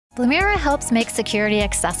Blumira helps make security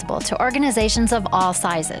accessible to organizations of all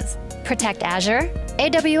sizes. Protect Azure,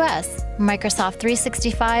 AWS, Microsoft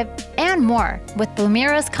 365, and more with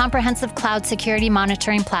Blumira's comprehensive cloud security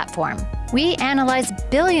monitoring platform. We analyze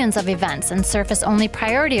billions of events and surface only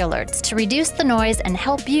priority alerts to reduce the noise and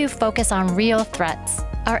help you focus on real threats.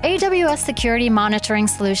 Our AWS Security Monitoring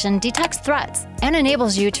solution detects threats and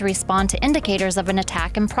enables you to respond to indicators of an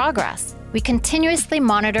attack in progress. We continuously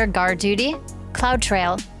monitor guard duty,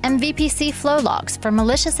 CloudTrail, and VPC flow logs for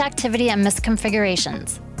malicious activity and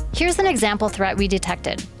misconfigurations. Here's an example threat we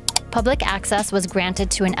detected. Public access was granted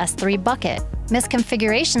to an S3 bucket.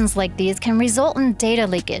 Misconfigurations like these can result in data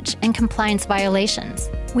leakage and compliance violations.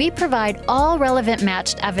 We provide all relevant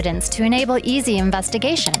matched evidence to enable easy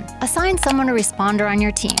investigation. Assign someone a responder on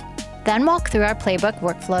your team. Then walk through our playbook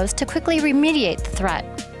workflows to quickly remediate the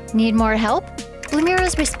threat. Need more help?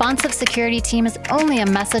 Blumira's responsive security team is only a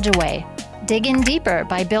message away. Dig in deeper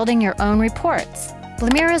by building your own reports.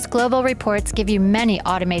 Blumira's global reports give you many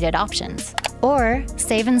automated options. Or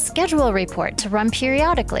save and schedule a report to run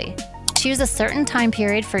periodically. Choose a certain time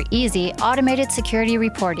period for easy, automated security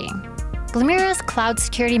reporting. Blumira's cloud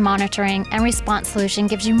security monitoring and response solution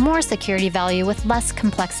gives you more security value with less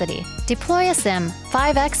complexity. Deploy a SIEM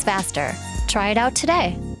 5x faster. Try it out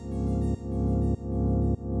today.